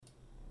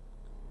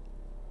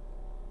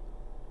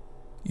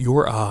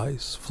Your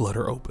eyes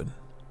flutter open.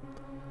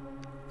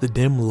 The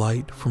dim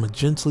light from a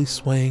gently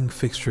swaying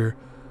fixture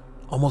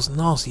almost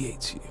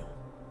nauseates you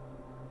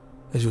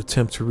as you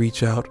attempt to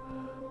reach out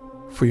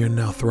for your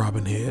now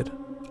throbbing head,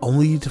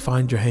 only to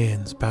find your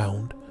hands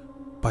bound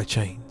by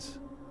chains.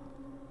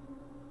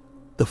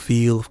 The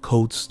feel of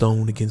cold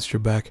stone against your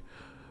back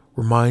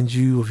reminds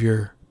you of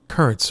your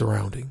current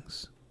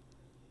surroundings.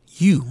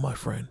 You, my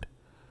friend,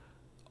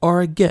 are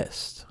a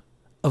guest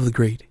of the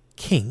great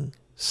King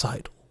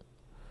Seidel.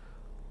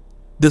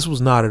 This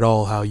was not at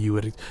all how you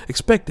had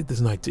expected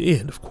this night to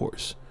end, of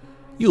course.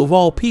 You, of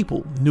all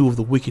people, knew of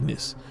the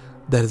wickedness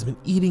that has been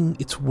eating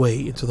its way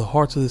into the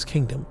hearts of this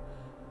kingdom,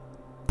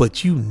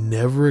 but you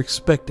never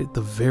expected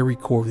the very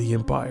core of the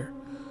empire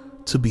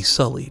to be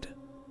sullied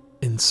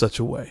in such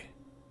a way.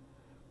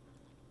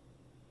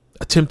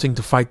 Attempting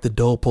to fight the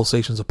dull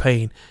pulsations of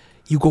pain,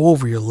 you go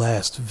over your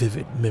last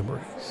vivid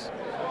memories.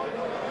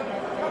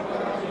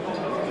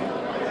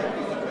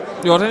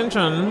 Your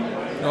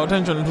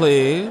attention,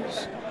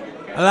 please.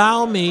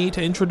 Allow me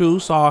to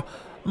introduce our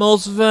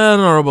most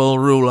venerable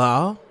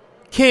ruler,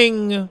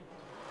 King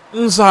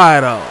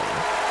Seidel.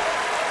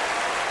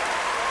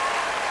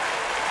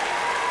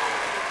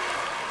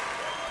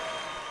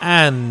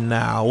 And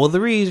now, will the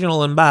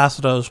regional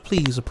ambassadors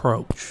please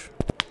approach?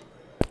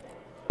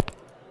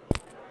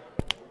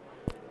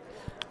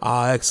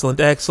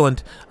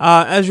 Excellent.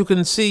 As you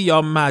can see,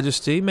 Your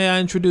Majesty, may I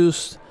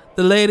introduce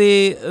the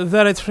Lady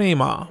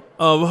Veritrima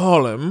of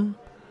Holm,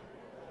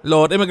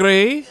 Lord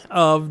Emigre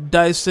of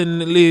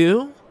Dyson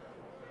Liu,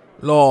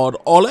 Lord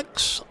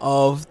Olex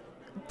of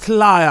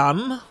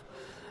Tlaian,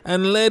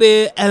 and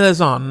Lady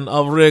Elizon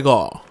of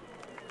Rigor.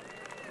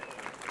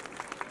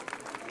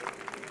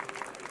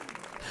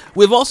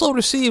 We've also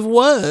received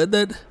word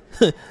that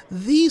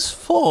these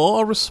four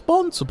are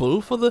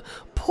responsible for the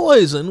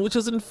poison which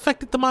has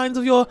infected the minds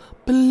of your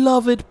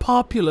beloved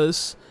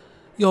populace,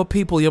 your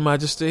people, Your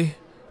Majesty.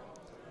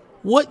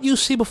 What you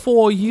see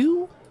before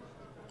you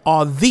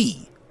are the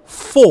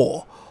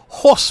 4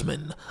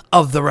 horsemen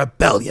of the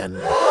rebellion.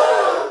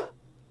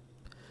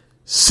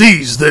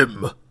 Seize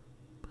them!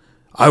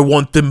 I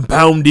want them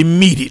bound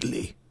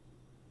immediately.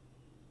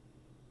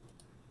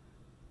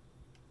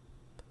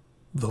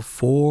 The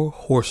 4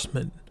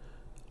 horsemen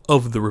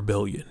of the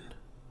rebellion.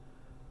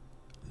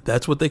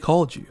 That's what they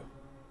called you.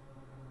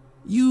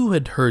 You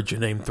had heard your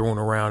name thrown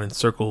around in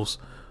circles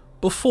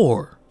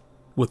before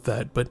with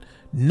that, but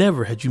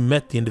never had you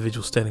met the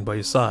individual standing by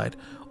your side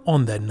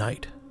on that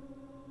night.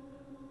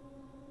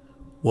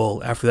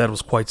 Well, after that, it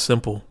was quite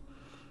simple.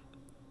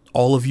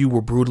 All of you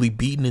were brutally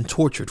beaten and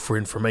tortured for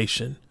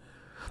information.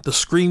 The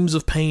screams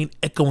of pain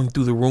echoing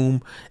through the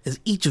room as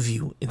each of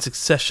you in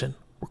succession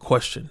were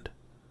questioned.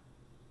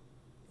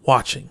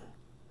 Watching,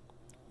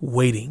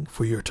 waiting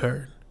for your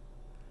turn.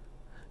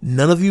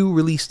 None of you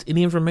released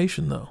any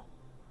information, though.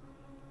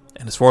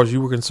 And as far as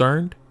you were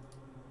concerned,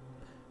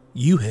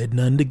 you had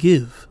none to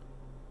give.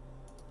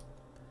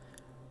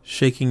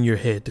 Shaking your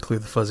head to clear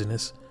the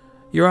fuzziness,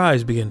 your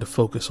eyes began to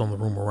focus on the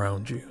room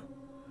around you.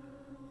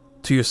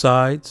 To your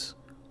sides,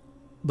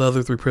 the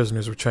other 3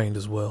 prisoners were chained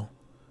as well.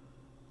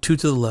 2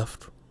 to the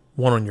left,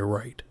 1 on your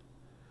right.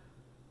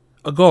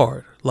 A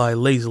guard lay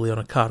lazily on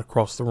a cot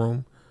across the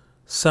room,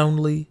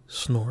 soundly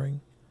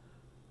snoring.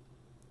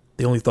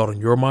 The only thought on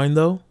your mind,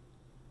 though?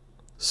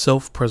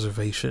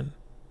 Self-preservation.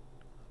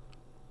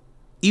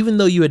 Even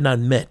though you had not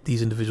met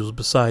these individuals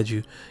beside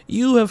you,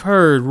 you have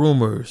heard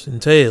rumors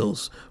and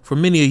tales for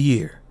many a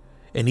year,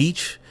 and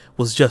each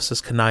was just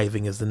as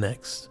conniving as the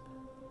next.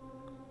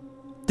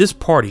 This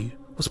party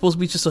was supposed to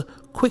be just a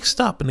quick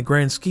stop in the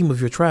grand scheme of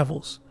your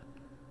travels.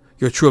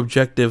 Your true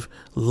objective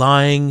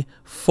lying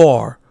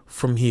far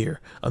from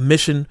here. A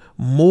mission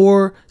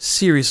more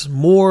serious,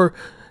 more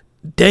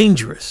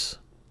dangerous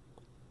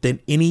than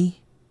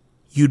any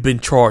you'd been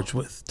charged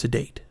with to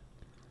date.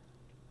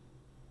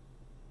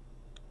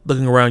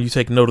 Looking around, you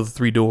take note of the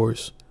 3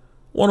 doors,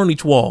 1 on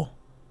each wall,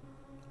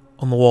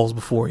 on the walls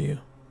before you.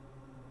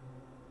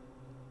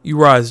 You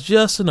rise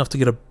just enough to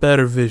get a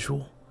better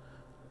visual,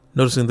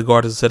 noticing the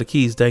guard has a set of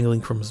keys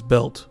dangling from his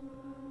belt.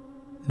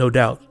 No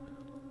doubt,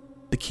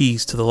 the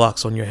keys to the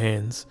locks on your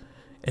hands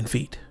and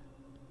feet.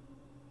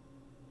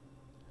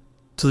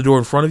 To the door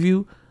in front of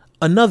you,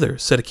 another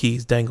set of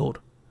keys dangled.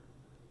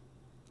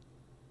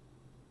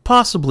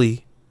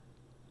 Possibly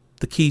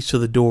the keys to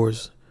the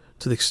doors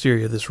to the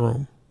exterior of this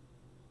room.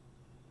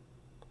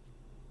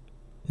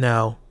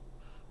 Now,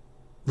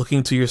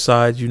 looking to your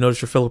side, you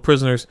notice your fellow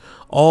prisoners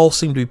all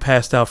seem to be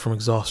passed out from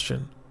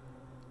exhaustion.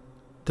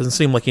 Doesn't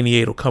seem like any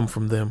aid will come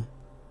from them.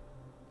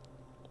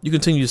 You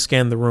continue to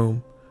scan the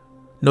room,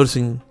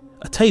 noticing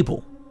a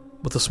table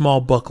with a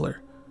small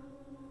buckler.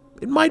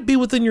 It might be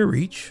within your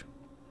reach.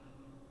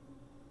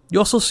 You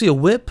also see a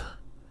whip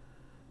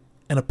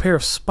and a pair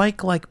of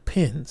spike-like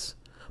pins,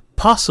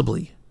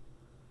 possibly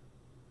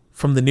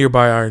from the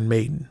nearby Iron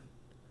Maiden.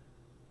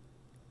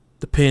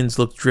 The pins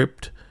look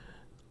dripped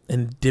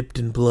and dipped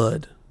in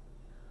blood.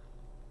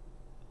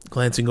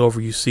 Glancing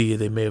over, you see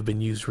they may have been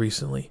used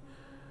recently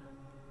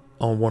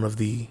on one of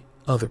the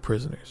other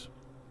prisoners.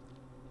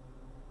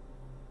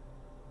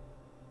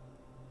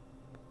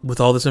 with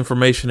all this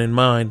information in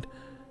mind,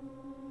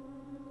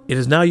 it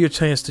is now your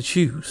chance to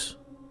choose.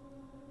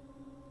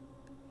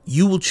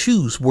 You will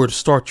choose where to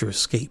start your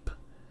escape.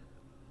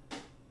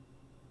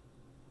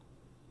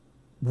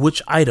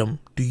 Which item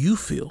do you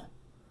feel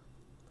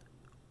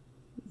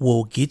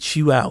will get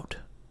you out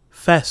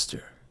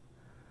faster?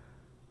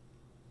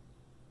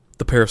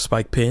 The pair of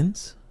spike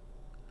pins,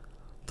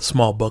 the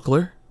small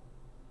buckler,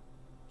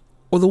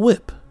 or the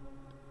whip?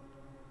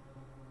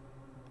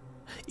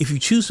 If you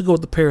choose to go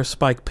with the pair of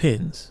spike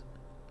pins,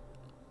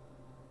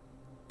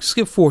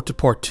 skip forward to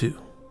part 2.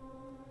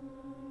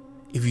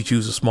 If you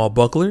choose a small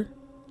buckler,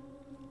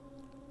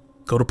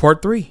 go to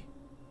part 3.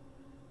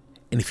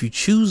 And if you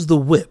choose the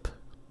whip,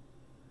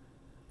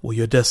 well,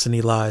 your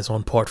destiny lies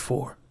on part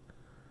 4.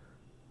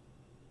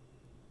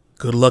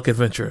 Good luck,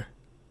 adventurer,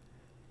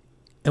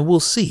 and we'll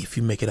see if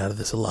you make it out of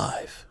this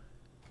alive.